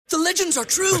The legends are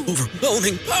true.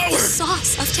 Overwhelming power!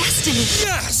 Sauce of destiny.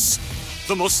 Yes!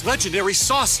 The most legendary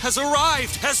sauce has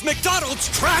arrived as McDonald's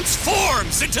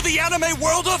transforms into the anime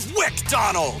world of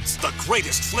WickDonald's. The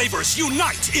greatest flavors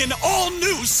unite in all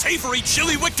new savory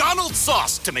chili McDonald's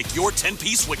sauce to make your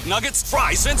 10-piece Wick Nuggets,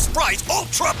 fries, and Sprite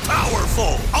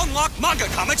ultra-powerful. Unlock manga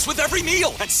comics with every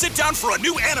meal and sit down for a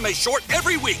new anime short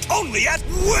every week only at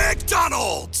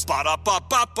WickDonald's.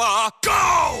 Ba-da-ba-ba-ba,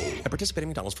 go! At participating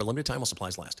McDonald's for a limited time while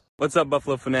supplies last. What's up,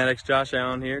 Buffalo Fanatics? Josh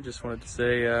Allen here. Just wanted to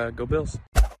say, go Bills.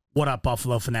 What up,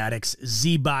 Buffalo Fanatics?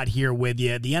 Z-Bot here with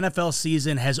you. The NFL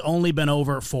season has only been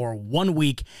over for 1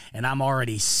 week, and I'm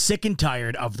already sick and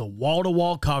tired of the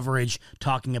wall-to-wall coverage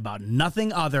talking about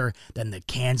nothing other than the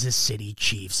Kansas City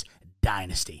Chiefs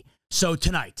dynasty. So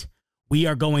tonight, we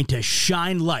are going to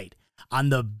shine light on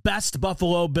the best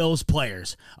Buffalo Bills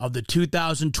players of the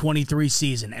 2023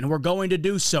 season, and we're going to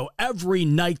do so every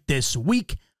night this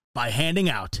week by handing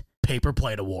out Paper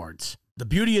Plate Awards. The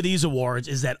beauty of these awards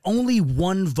is that only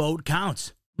one vote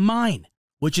counts, mine,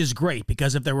 which is great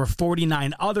because if there were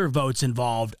 49 other votes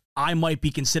involved, I might be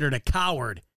considered a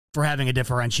coward for having a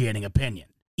differentiating opinion.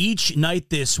 Each night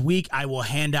this week, I will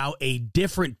hand out a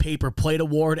different Paper Plate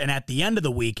Award, and at the end of the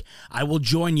week, I will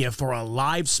join you for a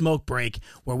live smoke break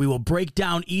where we will break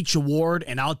down each award,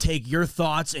 and I'll take your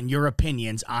thoughts and your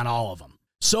opinions on all of them.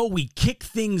 So we kick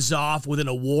things off with an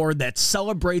award that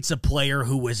celebrates a player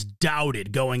who was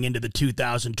doubted going into the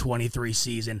 2023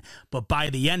 season, but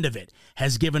by the end of it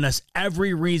has given us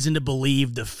every reason to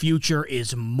believe the future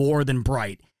is more than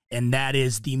bright, and that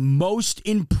is the Most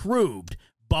Improved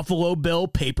Buffalo Bill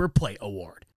Paper Plate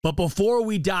Award. But before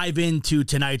we dive into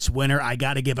tonight's winner, I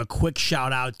got to give a quick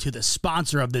shout out to the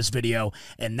sponsor of this video,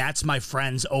 and that's my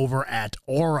friends over at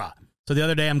Aura. So the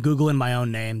other day, I'm Googling my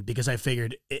own name because I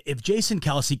figured if Jason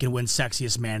Kelce can win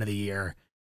Sexiest Man of the Year,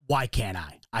 why can't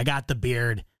I? I got the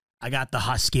beard. I got the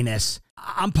huskiness.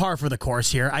 I'm par for the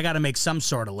course here. I got to make some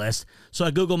sort of list. So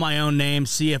I Google my own name,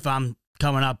 see if I'm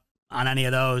coming up on any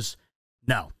of those.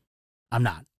 No, I'm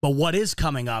not. But what is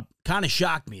coming up kind of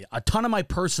shocked me. A ton of my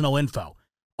personal info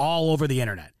all over the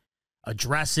internet.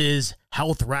 Addresses,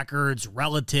 health records,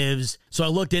 relatives. So I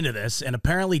looked into this, and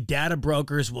apparently data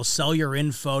brokers will sell your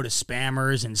info to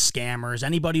spammers and scammers,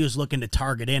 anybody who's looking to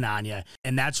target in on you.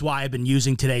 And that's why I've been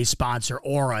using today's sponsor,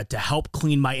 Aura, to help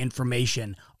clean my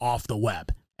information off the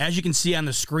web. As you can see on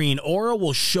the screen, Aura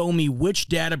will show me which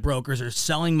data brokers are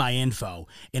selling my info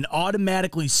and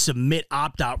automatically submit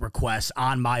opt-out requests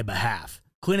on my behalf.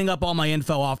 Cleaning up all my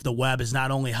info off the web has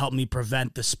not only helped me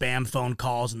prevent the spam phone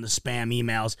calls and the spam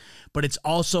emails, but it's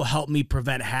also helped me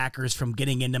prevent hackers from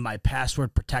getting into my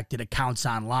password-protected accounts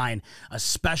online,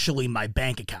 especially my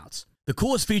bank accounts. The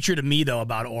coolest feature to me, though,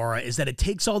 about Aura is that it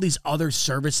takes all these other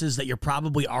services that you're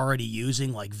probably already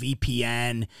using, like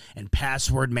VPN and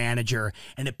Password Manager,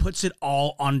 and it puts it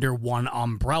all under one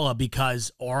umbrella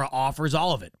because Aura offers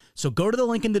all of it. So go to the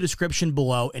link in the description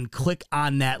below and click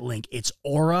on that link. It's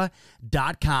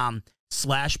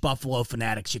aura.com/Buffalo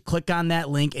Fanatics. You click on that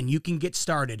link and you can get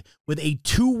started with a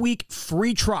 2-week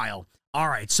free trial. All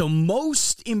right, so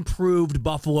Most Improved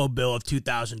Buffalo Bill of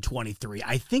 2023.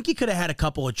 I think you could have had a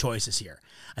couple of choices here.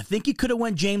 I think you could have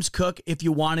went James Cook if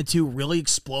you wanted to, really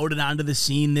exploded onto the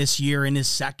scene this year in his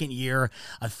second year,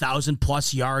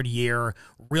 1,000-plus yard year,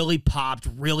 really popped,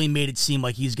 really made it seem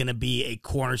like he's going to be a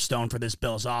cornerstone for this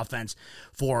Bills offense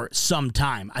for some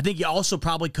time. I think you also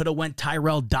probably could have went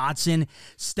Tyrel Dodson,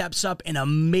 steps up in a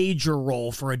major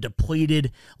role for a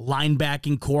depleted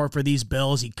linebacking core for these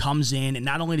Bills. He comes in, and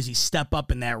not only does he step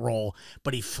up in that role,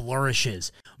 but he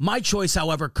flourishes. My choice,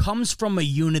 however, comes from a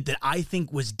unit that I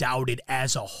think was doubted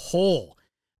as a whole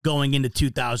going into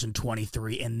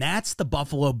 2023, and that's the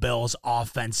Buffalo Bills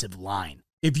offensive line.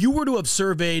 If you were to have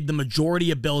surveyed the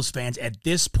majority of Bills fans at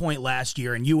this point last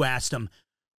year and you asked them,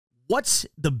 what's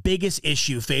the biggest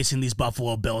issue facing these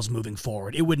Buffalo Bills moving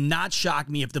forward? It would not shock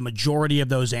me if the majority of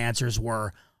those answers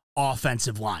were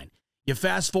offensive line. You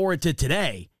fast forward to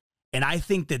today, and I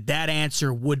think that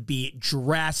answer would be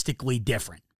drastically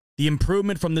different. The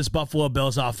improvement from this Buffalo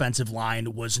Bills offensive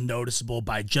line was noticeable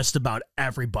by just about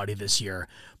everybody this year,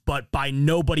 but by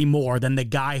nobody more than the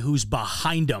guy who's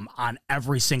behind him on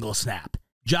every single snap.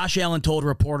 Josh Allen told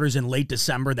reporters in late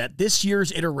December that this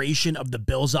year's iteration of the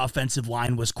Bills offensive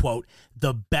line was, quote,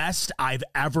 the best I've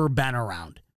ever been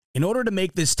around. In order to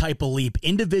make this type of leap,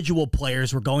 individual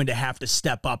players were going to have to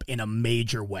step up in a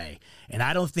major way. And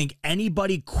I don't think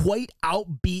anybody quite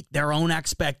outbeat their own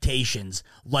expectations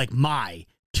like my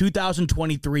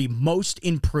 2023 Most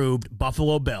Improved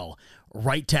Buffalo Bill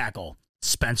right tackle,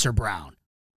 Spencer Brown.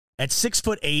 At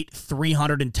 6'8",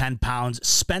 310 pounds,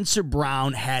 Spencer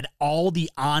Brown had all the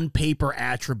on-paper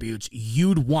attributes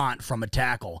you'd want from a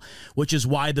tackle, which is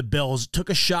why the Bills took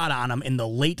a shot on him in the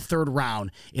late third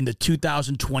round in the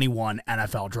 2021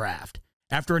 NFL Draft.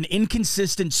 After an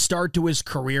inconsistent start to his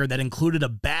career that included a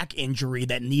back injury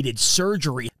that needed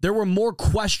surgery, there were more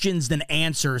questions than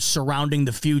answers surrounding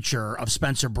the future of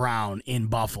Spencer Brown in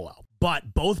Buffalo.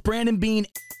 But both Brandon Beane...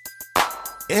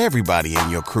 Everybody in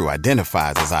your crew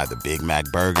identifies as either Big Mac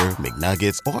Burger,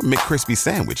 McNuggets, or McCrispy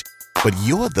Sandwich. But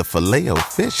you're the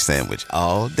Filet-O-Fish Sandwich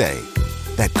all day.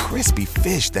 That crispy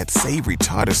fish, that savory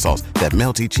tartar sauce, that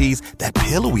melty cheese, that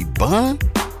pillowy bun.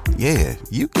 Yeah,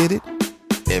 you get it.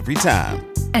 Every time.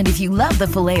 And if you love the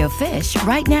Filet-O-Fish,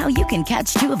 right now you can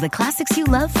catch two of the classics you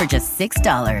love for just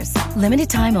 $6. Limited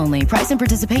time only. Price and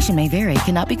participation may vary.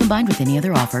 Cannot be combined with any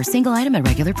other offer. Single item at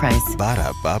regular price.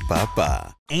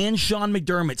 Ba-da-ba-ba-ba. And Sean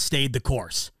McDermott stayed the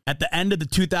course. At the end of the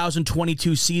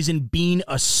 2022 season, Beane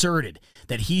asserted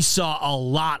that he saw a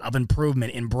lot of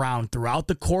improvement in Brown throughout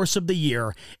the course of the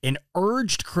year and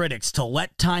urged critics to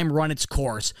let time run its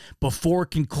course before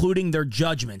concluding their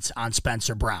judgments on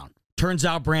Spencer Brown. Turns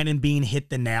out Brandon Beane hit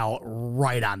the nail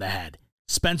right on the head.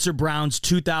 Spencer Brown's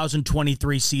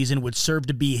 2023 season would serve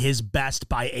to be his best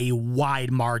by a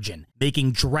wide margin,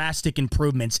 making drastic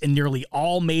improvements in nearly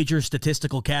all major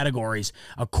statistical categories,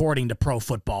 according to Pro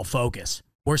Football Focus.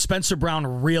 Where Spencer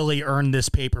Brown really earned this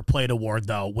paper plate award,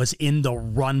 though, was in the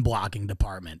run blocking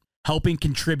department, helping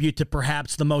contribute to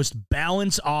perhaps the most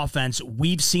balanced offense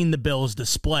we've seen the Bills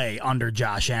display under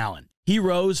Josh Allen. He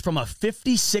rose from a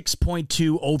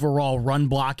 56.2 overall run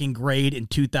blocking grade in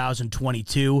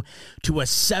 2022 to a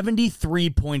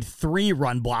 73.3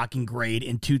 run blocking grade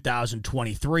in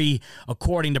 2023,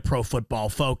 according to Pro Football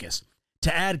Focus.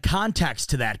 To add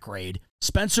context to that grade,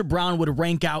 Spencer Brown would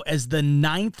rank out as the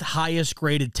 9th highest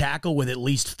graded tackle with at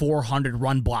least 400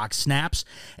 run block snaps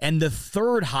and the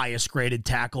 3rd highest graded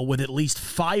tackle with at least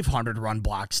 500 run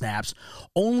block snaps,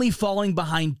 only falling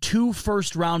behind 2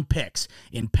 first-round picks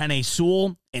in Penei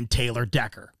Sewell and Taylor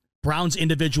Decker. Brown's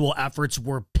individual efforts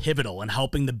were pivotal in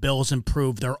helping the Bills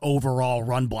improve their overall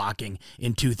run blocking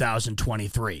in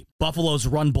 2023. Buffalo's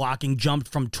run blocking jumped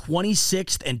from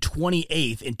 26th and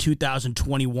 28th in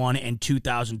 2021 and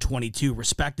 2022,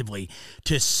 respectively,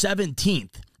 to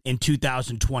 17th in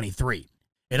 2023.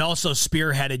 It also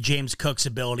spearheaded James Cook's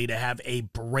ability to have a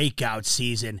breakout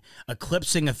season,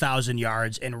 eclipsing 1,000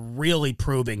 yards and really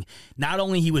proving not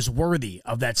only he was worthy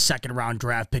of that second-round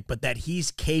draft pick, but that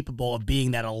he's capable of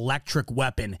being that electric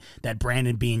weapon that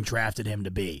Brandon Beane drafted him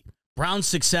to be. Brown's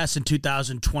success in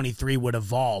 2023 would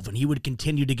evolve, and he would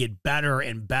continue to get better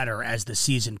and better as the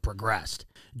season progressed.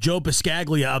 Joe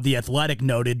Biscaglia of The Athletic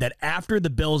noted that after the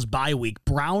Bills' bye week,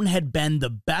 Brown had been the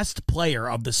best player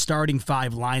of the starting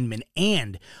 5 linemen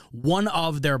and one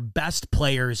of their best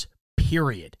players,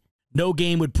 period. No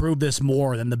game would prove this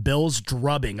more than the Bills'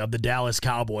 drubbing of the Dallas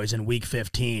Cowboys in Week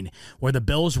 15, where the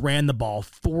Bills ran the ball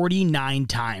 49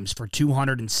 times for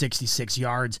 266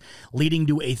 yards, leading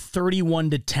to a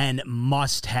 31-10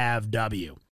 must-have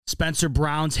W. Spencer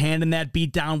Brown's hand in that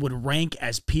beatdown would rank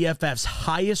as PFF's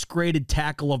highest graded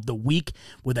tackle of the week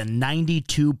with a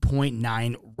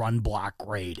 92.9 run block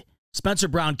grade. Spencer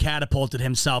Brown catapulted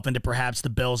himself into perhaps the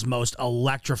Bills' most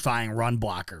electrifying run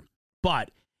blocker,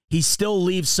 but he still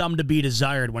leaves some to be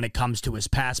desired when it comes to his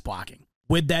pass blocking.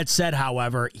 With that said,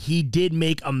 however, he did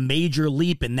make a major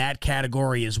leap in that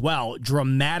category as well,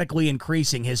 dramatically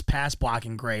increasing his pass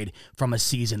blocking grade from a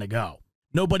season ago.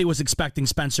 Nobody was expecting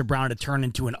Spencer Brown to turn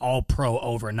into an all-pro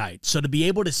overnight. So to be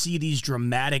able to see these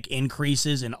dramatic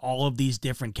increases in all of these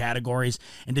different categories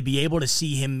and to be able to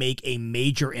see him make a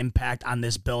major impact on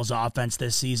this Bills offense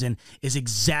this season is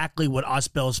exactly what us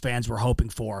Bills fans were hoping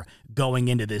for going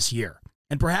into this year.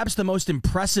 And perhaps the most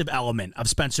impressive element of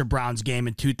Spencer Brown's game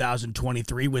in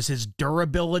 2023 was his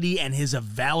durability and his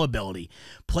availability,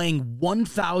 playing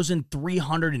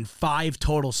 1,305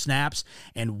 total snaps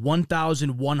and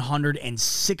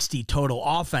 1,160 total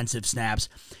offensive snaps,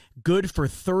 good for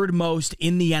 3rd most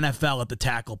in the NFL at the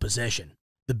tackle position.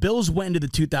 The Bills went into the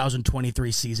 2023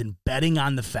 season betting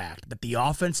on the fact that the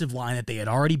offensive line that they had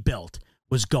already built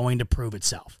was going to prove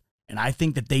itself. And I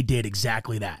think that they did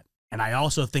exactly that. And I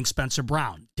also think Spencer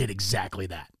Brown did exactly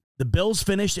that. The Bills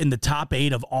finished in the top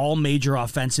 8 of all major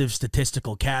offensive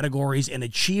statistical categories and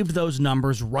achieved those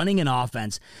numbers running an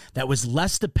offense that was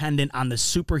less dependent on the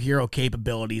superhero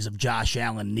capabilities of Josh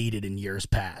Allen needed in years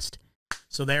past.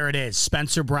 So there it is,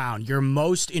 Spencer Brown, your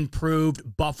most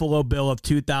improved Buffalo Bill of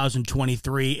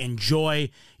 2023. Enjoy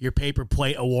your paper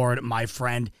plate award, my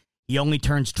friend. He only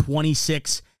turns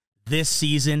 26 this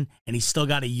season, and he's still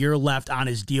got a year left on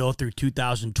his deal through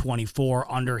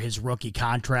 2024 under his rookie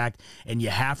contract. And you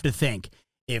have to think,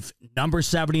 if number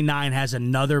 79 has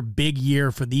another big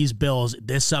year for these Bills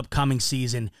this upcoming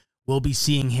season, we'll be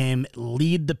seeing him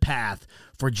lead the path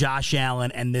for Josh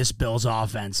Allen and this Bills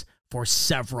offense for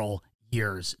several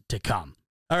years to come.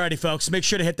 Alrighty, folks, make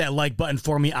sure to hit that like button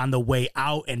for me on the way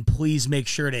out, and please make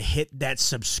sure to hit that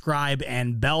subscribe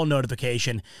and bell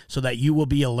notification so that you will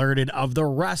be alerted of the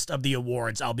rest of the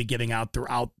awards I'll be giving out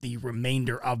throughout the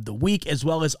remainder of the week, as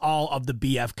well as all of the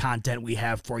BF content we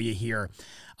have for you here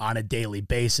on a daily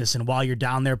basis. And while you're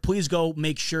down there, please go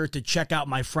make sure to check out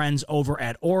my friends over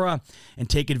at Aura and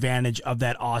take advantage of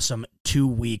that awesome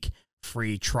 2-week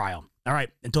free trial. All right,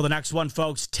 until the next one,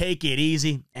 folks, take it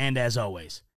easy, and as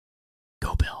always,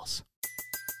 go Bills.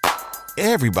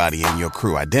 Everybody in your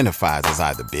crew identifies as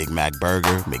either Big Mac Burger,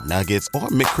 McNuggets, or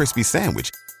McCrispy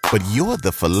Sandwich. But you're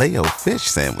the Filet-O-Fish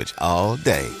Sandwich all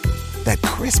day. That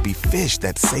crispy fish,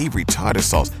 that savory tartar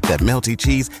sauce, that melty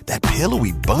cheese, that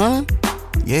pillowy bun.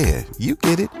 Yeah, you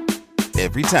get it.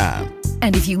 Every time.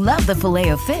 And if you love the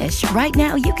Filet-O-Fish, right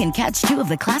now you can catch 2 of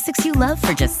the classics you love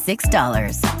for just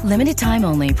 $6. Limited time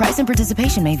only. Price and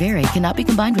participation may vary. Cannot be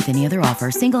combined with any other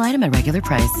offer. Single item at regular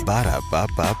price.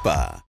 Ba-da-ba-ba-ba.